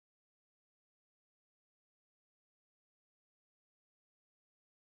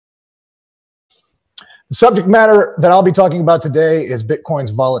The subject matter that I'll be talking about today is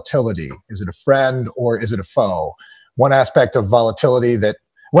Bitcoin's volatility. Is it a friend or is it a foe? One aspect of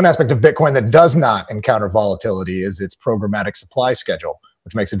Bitcoin that does not encounter volatility is its programmatic supply schedule,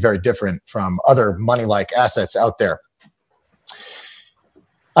 which makes it very different from other money-like assets out there.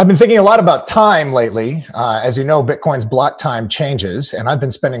 I've been thinking a lot about time lately. As you know, Bitcoin's block time changes, and I've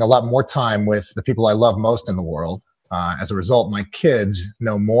been spending a lot more time with the people I love most in the world. As a result, my kids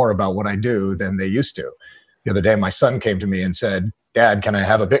know more about what I do than they used to. The other day, my son came to me and said, "Dad, can I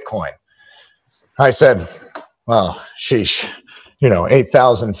have a Bitcoin?" I said, "Well, sheesh,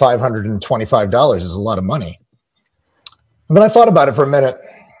 $8,525 is a lot of money." And then I thought about it for a minute,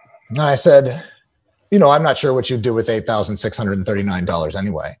 and I said, I'm not sure what you'd do with $8,639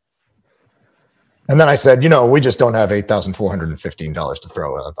 anyway. And then I said, we just don't have $8,415 to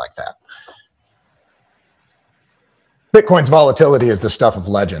throw out like that. Bitcoin's volatility is the stuff of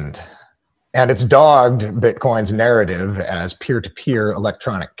legend, and it's dogged Bitcoin's narrative as peer-to-peer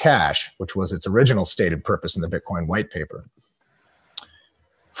electronic cash, which was its original stated purpose in the Bitcoin white paper.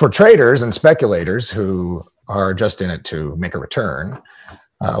 For traders and speculators who are just in it to make a return,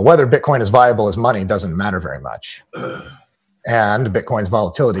 whether Bitcoin is viable as money doesn't matter very much. And Bitcoin's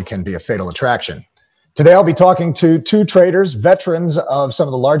volatility can be a fatal attraction. Today, I'll be talking to two traders, veterans of some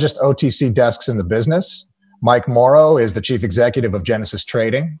of the largest OTC desks in the business. Mike Moro is the chief executive of Genesis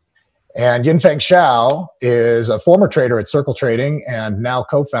Trading. And YinFeng Shao is a former trader at Circle Trading and now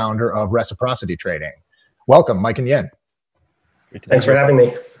co-founder of Reciprocity Trading. Welcome, Mike and Yin. Thanks for having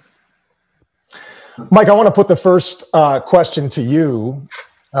me. Mike, I want to put the first question to you.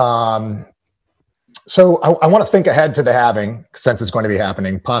 So I want to think ahead to the halving, since it's going to be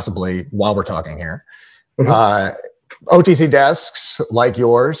happening possibly while we're talking here. OTC desks like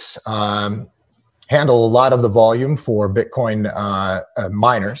yours handle a lot of the volume for Bitcoin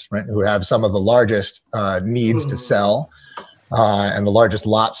miners, right, who have some of the largest needs to sell and the largest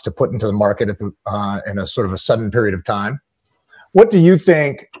lots to put into the market at in a sort of a sudden period of time. What do you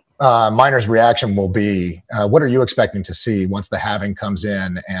think miners' reaction will be? What are you expecting to see once the halving comes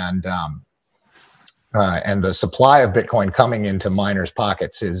in and the supply of Bitcoin coming into miners'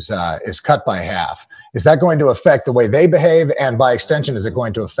 pockets is cut by half? Is that going to affect the way they behave, and by extension, is it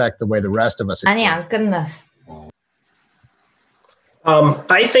going to affect the way the rest of us? I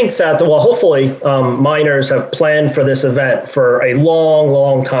think that, well, hopefully miners have planned for this event for a long,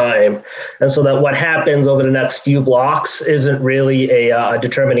 long time. And so that what happens over the next few blocks isn't really a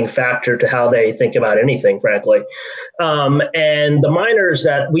determining factor to how they think about anything, frankly. And the miners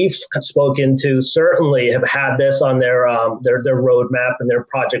that we've spoken to certainly have had this on their roadmap and their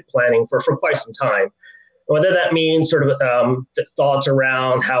project planning for quite some time. Whether that means sort of thoughts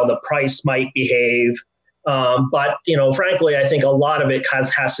around how the price might behave. But, frankly, I think a lot of it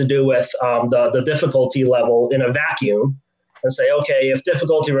has to do with the difficulty level in a vacuum, and say, okay, if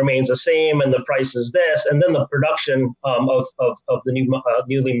difficulty remains the same and the price is this, and then the production of the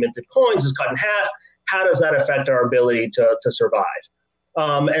newly minted coins is cut in half, how does that affect our ability to survive?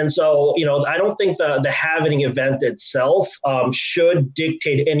 And so, I don't think the halving event itself should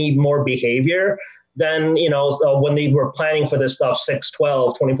dictate any more behavior than, when they were planning for this stuff 6,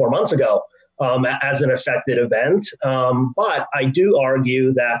 12, 24 months ago. As an affected event. But I do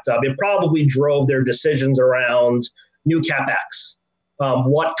argue that it probably drove their decisions around new CapEx.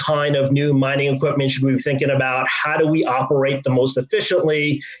 What kind of new mining equipment should we be thinking about? How do we operate the most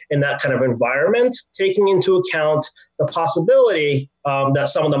efficiently in that kind of environment, taking into account the possibility that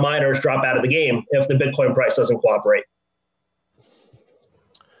some of the miners drop out of the game if the Bitcoin price doesn't cooperate?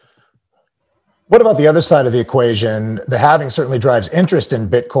 What about the other side of the equation? The halving certainly drives interest in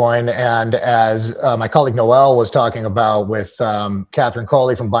Bitcoin. And as my colleague Noel was talking about with Catherine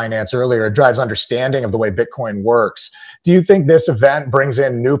Coley from Binance earlier, it drives understanding of the way Bitcoin works. Do you think this event brings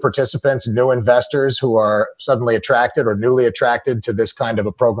in new participants, new investors who are suddenly attracted or newly attracted to this kind of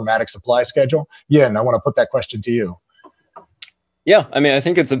a programmatic supply schedule? Yin, I want to put that question to you. Yeah, I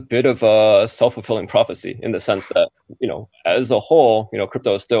think it's a bit of a self-fulfilling prophecy in the sense that, as a whole,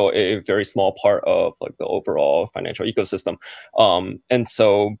 crypto is still a very small part of like the overall financial ecosystem. And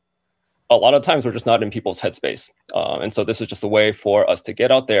so a lot of times we're just not in people's headspace. And so this is just a way for us to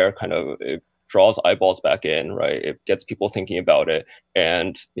get out there, kind of it draws eyeballs back in, right? It gets people thinking about it.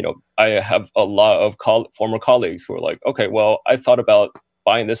 And, I have a lot of former colleagues who are like, okay, well, I thought about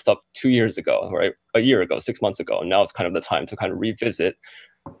buying this stuff 2 years ago, right? A year ago, 6 months ago. And now it's kind of the time to kind of revisit,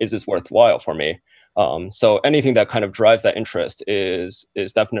 is this worthwhile for me? So anything that kind of drives that interest is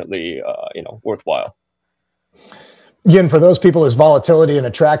definitely, worthwhile. Yin, for those people, is volatility an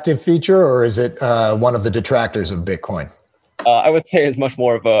attractive feature, or is it one of the detractors of Bitcoin? I would say it's much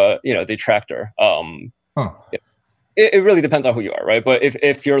more of a, detractor. Huh. It really depends on who you are, right? But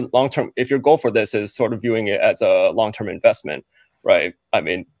if your if your goal for this is sort of viewing it as a long-term investment, right? I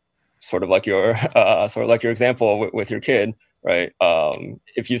mean, sort of like your example with your kid, right?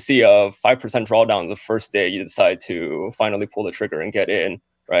 If you see a 5% drawdown the first day, you decide to finally pull the trigger and get in,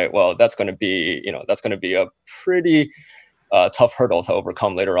 right? Well, that's going to be a pretty tough hurdle to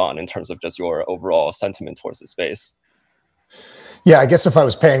overcome later on in terms of just your overall sentiment towards the space. Yeah, I guess if I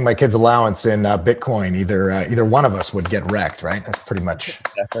was paying my kid's allowance in Bitcoin, either one of us would get wrecked, right? That's pretty much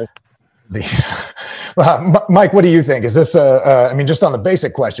Exactly. Well, Mike, what do you think? Is this I mean, just on the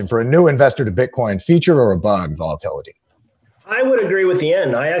basic question, for a new investor to Bitcoin, feature or a bug, volatility? I would agree with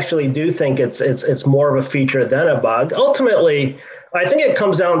Ian. I actually do think it's more of a feature than a bug. Ultimately, I think it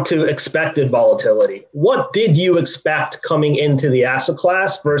comes down to expected volatility. What did you expect coming into the asset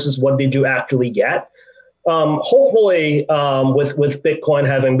class versus what did you actually get? Hopefully, with Bitcoin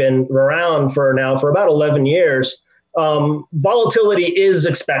having been around for about 11 years, volatility is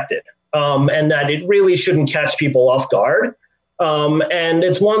expected, and that it really shouldn't catch people off guard. And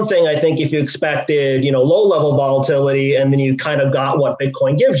it's one thing, I think, if you expected, low-level volatility, and then you kind of got what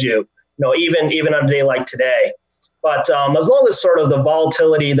Bitcoin gives you, even on a day like today. But as long as sort of the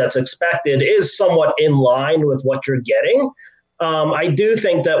volatility that's expected is somewhat in line with what you're getting, I do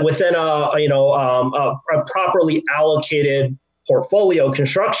think that within a properly allocated portfolio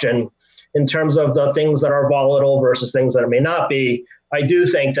construction, in terms of the things that are volatile versus things that may not be, I do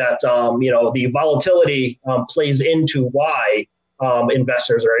think that the volatility plays into why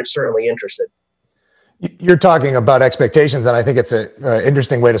investors are certainly interested. You're talking about expectations, and I think it's an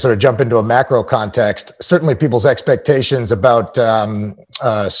interesting way to sort of jump into a macro context. Certainly, people's expectations about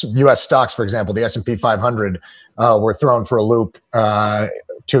U.S. stocks, for example, the S&P 500, were thrown for a loop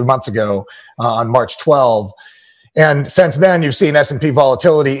 2 months ago on March 12. And since then, you've seen S&P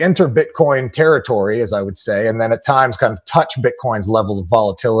volatility enter Bitcoin territory, as I would say, and then at times kind of touch Bitcoin's level of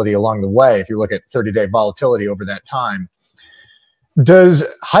volatility along the way. If you look at 30-day volatility over that time, does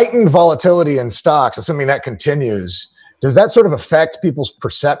heightened volatility in stocks, assuming that continues, does that sort of affect people's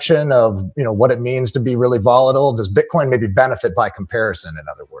perception of what it means to be really volatile? Does Bitcoin maybe benefit by comparison, in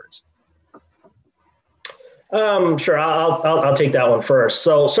other words? Sure, I'll take that one first.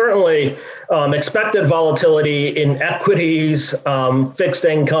 So certainly expected volatility in equities, fixed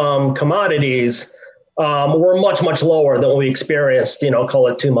income, commodities were much, much lower than what we experienced, call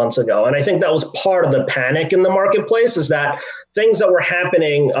it 2 months ago. And I think that was part of the panic in the marketplace, is that things that were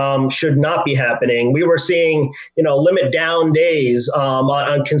happening should not be happening. We were seeing, limit down days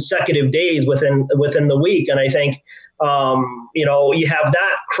on consecutive days within the week. And I think, you have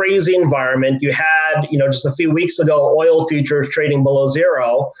that crazy environment. You had, just a few weeks ago, oil futures trading below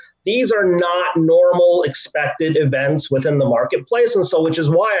zero. These are not normal expected events within the marketplace. And so, which is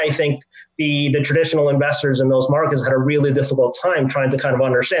why I think the traditional investors in those markets had a really difficult time trying to kind of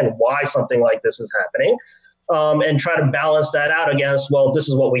understand why something like this is happening, and try to balance that out against, well, this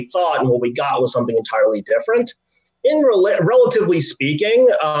is what we thought and what we got was something entirely different. Relatively speaking,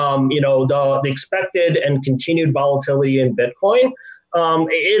 the expected and continued volatility in Bitcoin,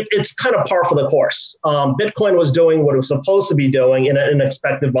 it's kind of par for the course. Bitcoin was doing what it was supposed to be doing in an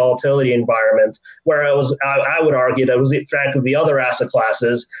expected volatility environment, where it was, I would argue, that it was frankly the other asset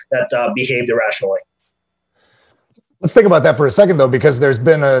classes that behaved irrationally. Let's think about that for a second, though, because there's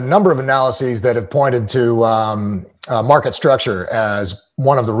been a number of analyses that have pointed to market structure as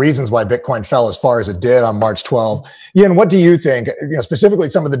one of the reasons why Bitcoin fell as far as it did on March 12. Ian, what do you think, specifically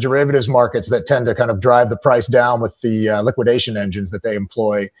some of the derivatives markets that tend to kind of drive the price down with the liquidation engines that they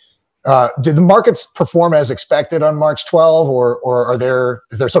employ? Did the markets perform as expected on March 12, or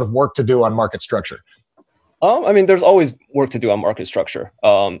is there sort of work to do on market structure? I mean, there's always work to do on market structure.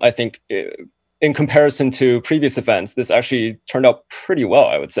 I think in comparison to previous events, this actually turned out pretty well,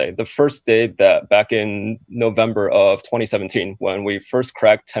 I would say. The first day that back in November of 2017, when we first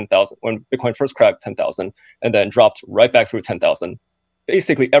cracked 10,000, when Bitcoin first cracked 10,000 and then dropped right back through 10,000,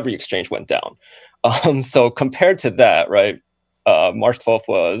 basically every exchange went down. So compared to that, right, March 12th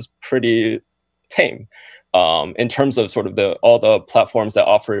was pretty tame in terms of sort of all the platforms that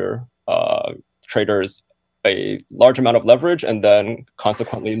offer traders a large amount of leverage and then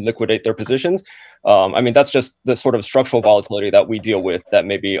consequently liquidate their positions. I mean, that's just the sort of structural volatility that we deal with that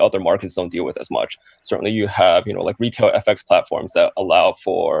maybe other markets don't deal with as much. Certainly you have, like retail FX platforms that allow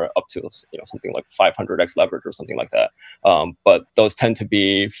for up to, something like 500x leverage or something like that. But those tend to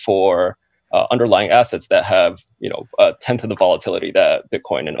be for underlying assets that have, a tenth of the volatility that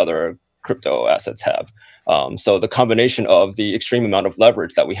Bitcoin and other crypto assets have. So the combination of the extreme amount of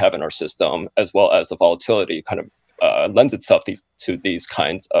leverage that we have in our system, as well as the volatility, kind of lends itself to these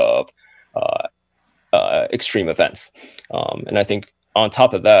kinds of extreme events. And I think on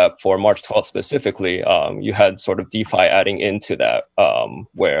top of that, for March 12th specifically, you had sort of DeFi adding into that,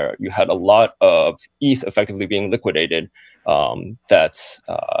 where you had a lot of ETH effectively being liquidated. That's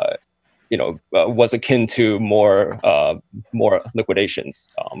was akin to more liquidations.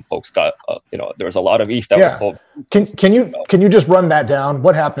 Folks got there was a lot of ETH that was sold. Can you just run that down?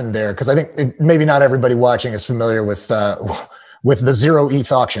 What happened there? Because I think maybe not everybody watching is familiar with the zero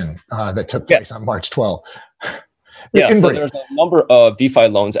ETH auction that took place on March 12th. Yeah, so there's a number of DeFi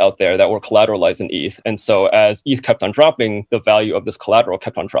loans out there that were collateralized in ETH. And so as ETH kept on dropping, the value of this collateral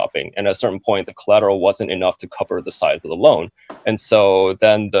kept on dropping. And at a certain point, the collateral wasn't enough to cover the size of the loan. And so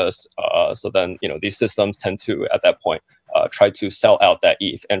then these systems tend to, at that point, try to sell out that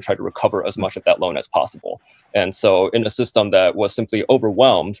ETH and try to recover as much of that loan as possible. And so in a system that was simply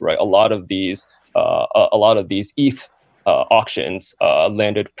overwhelmed, right, a lot of these ETH auctions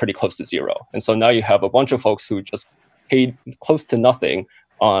landed pretty close to zero. And so now you have a bunch of folks who just paid close to nothing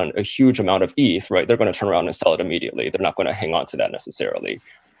on a huge amount of ETH, right? They're going to turn around and sell it immediately. They're not going to hang on to that necessarily.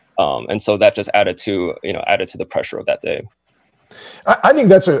 And so that just added to the pressure of that day. I think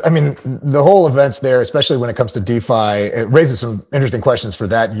the whole events there, especially when it comes to DeFi, it raises some interesting questions for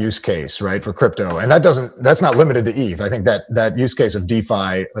that use case, right, for crypto. And that's not limited to ETH. I think that use case of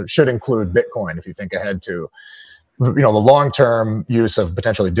DeFi should include Bitcoin if you think ahead to the long-term use of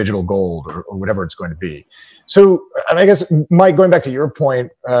potentially digital gold or whatever it's going to be. So I guess, Mike, going back to your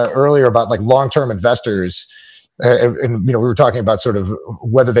point earlier about like long-term investors, and we were talking about sort of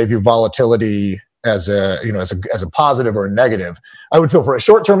whether they view volatility as a positive or a negative. I would feel for a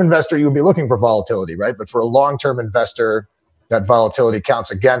short-term investor, you would be looking for volatility, right? But for a long-term investor, that volatility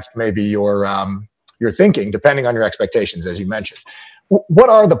counts against maybe your thinking, depending on your expectations, as you mentioned. What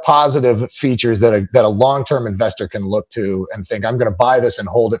are the positive features that a long-term investor can look to and think, I'm going to buy this and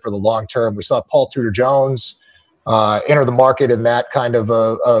hold it for the long term? We saw Paul Tudor Jones enter the market in that kind of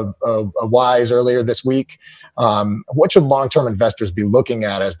a wise earlier this week. What should long-term investors be looking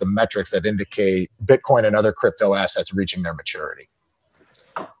at as the metrics that indicate Bitcoin and other crypto assets reaching their maturity?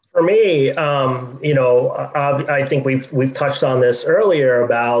 For me, I think we've touched on this earlier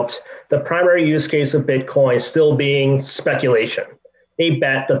about the primary use case of Bitcoin still being speculation. A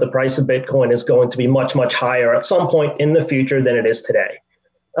bet that the price of Bitcoin is going to be much, much higher at some point in the future than it is today.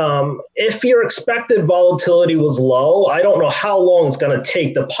 If your expected volatility was low, I don't know how long it's going to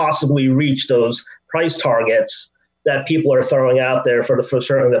take to possibly reach those price targets that people are throwing out there for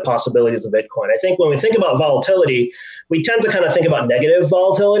certainly the possibilities of Bitcoin. I think when we think about volatility, we tend to kind of think about negative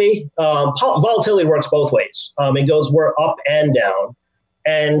volatility. Volatility works both ways. It goes up and down.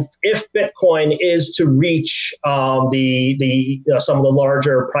 And if Bitcoin is to reach some of the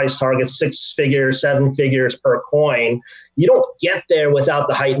larger price targets, 6 figures, 7 figures per coin, you don't get there without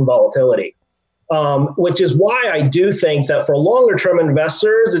the heightened volatility. Which is why I do think that for longer term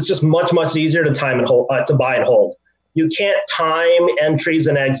investors, it's just much, much easier to time and hold, to buy and hold. You can't time entries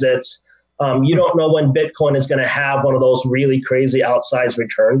and exits. You don't know when Bitcoin is going to have one of those really crazy outsized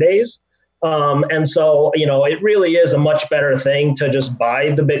return days. And so, it really is a much better thing to just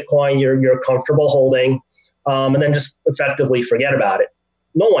buy the Bitcoin you're comfortable holding, and then just effectively forget about it.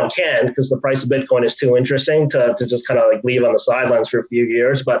 No one can, because the price of Bitcoin is too interesting to just kind of like leave on the sidelines for a few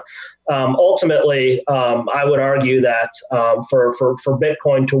years. But ultimately, I would argue that for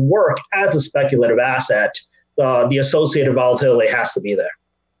Bitcoin to work as a speculative asset, the associated volatility has to be there.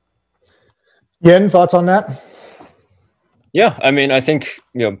 Yin, thoughts on that? Yeah, I mean, I think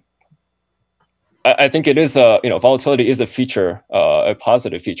I think it is volatility is a feature, a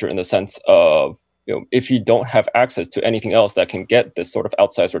positive feature in the sense of, if you don't have access to anything else that can get this sort of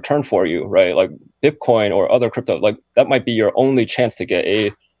outsized return for you, right? Like Bitcoin or other crypto, like that might be your only chance to get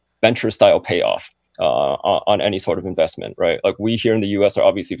a venture style payoff on any sort of investment, right? Like we here in the US are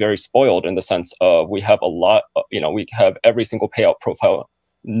obviously very spoiled in the sense of we have a lot, we have every single payout profile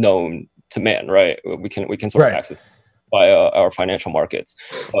known to man, right? We can sort of access by our financial markets.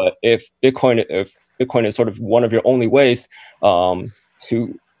 But if Bitcoin is sort of one of your only ways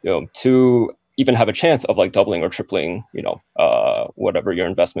to even have a chance of like doubling or tripling, whatever your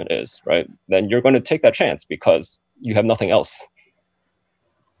investment is, right? Then you're going to take that chance because you have nothing else.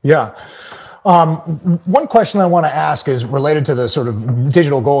 Yeah. One question I want to ask is related to the sort of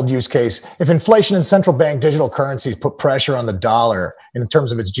digital gold use case. If inflation and central bank digital currencies put pressure on the dollar in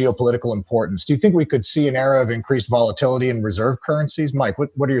terms of its geopolitical importance, do you think we could see an era of increased volatility in reserve currencies? Mike,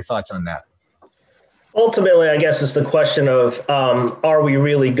 what are your thoughts on that? Ultimately, I guess it's the question of, are we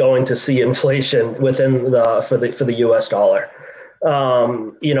really going to see inflation within for the U.S. dollar?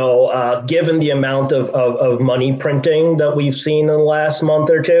 Given the amount of money printing that we've seen in the last month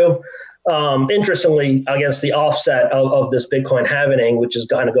or two, Interestingly, against the offset of this Bitcoin halving, which is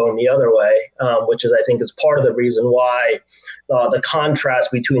kind of going the other way, which is, I think, is part of the reason why the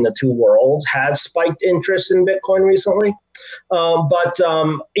contrast between the two worlds has spiked interest in Bitcoin recently. But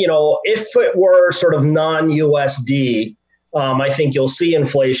if it were sort of non-USD, I think you'll see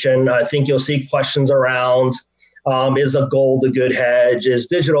inflation. I think you'll see questions around, is a gold a good hedge? Is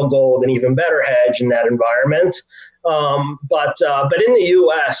digital gold an even better hedge in that environment? But in the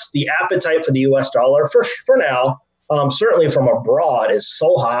U.S., the appetite for the U.S. dollar for now, certainly from abroad, is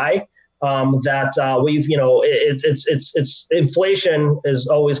so high that we've, it's inflation is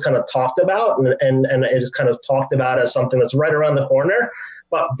always kind of talked about, and it is kind of talked about as something that's right around the corner,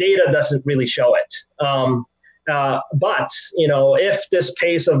 but data doesn't really show it. But if this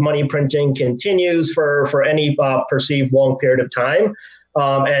pace of money printing continues for any perceived long period of time,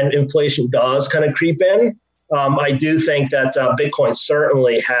 and inflation does kind of creep in, I do think that Bitcoin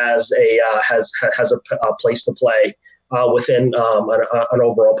certainly has a place to play within an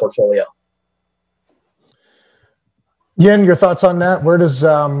overall portfolio. Yin, your thoughts on that? Where does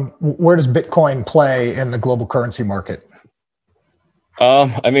Bitcoin play in the global currency market?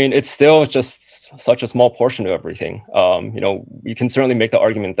 I mean, it's still just such a small portion of everything. You can certainly make the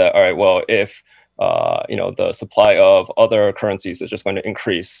argument that, all right, well, if the supply of other currencies is just going to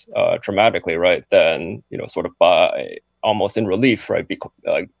increase dramatically, right? Then, sort of by almost in relief, right?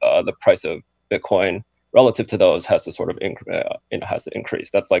 The price of Bitcoin relative to those has to sort of has to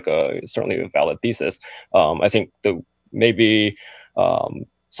increase. That's like certainly a valid thesis. I think maybe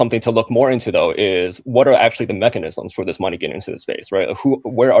something to look more into, though, is what are actually the mechanisms for this money getting into the space, right?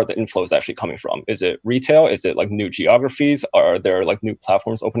 Where are the inflows actually coming from? Is it retail? Is it like new geographies? Are there like new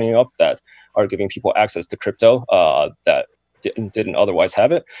platforms opening up that are giving people access to crypto that didn't otherwise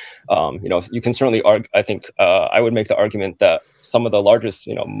have it? You can certainly argue, I think I would make the argument that some of the largest,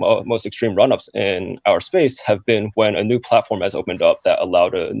 most extreme run-ups in our space have been when a new platform has opened up that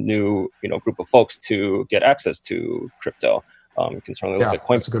allowed a new, group of folks to get access to crypto. You can certainly look at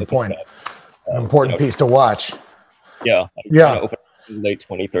Coin. That's a good point. An important piece to watch. Yeah. Opened in late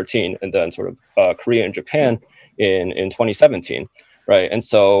 2013, and then sort of Korea and Japan in 2017. Right. And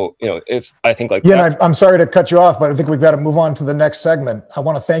so, if I think like, I'm sorry to cut you off, but I think we've got to move on to the next segment. I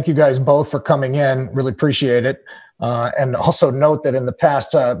want to thank you guys both for coming in. Really appreciate it. And also note that in the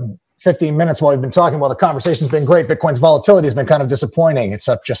past 15 minutes while we've been talking, while the conversation's been great, Bitcoin's volatility has been kind of disappointing. It's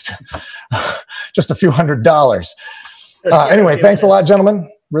up just a few $100s. Anyway, thanks a lot, gentlemen.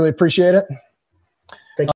 Really appreciate it.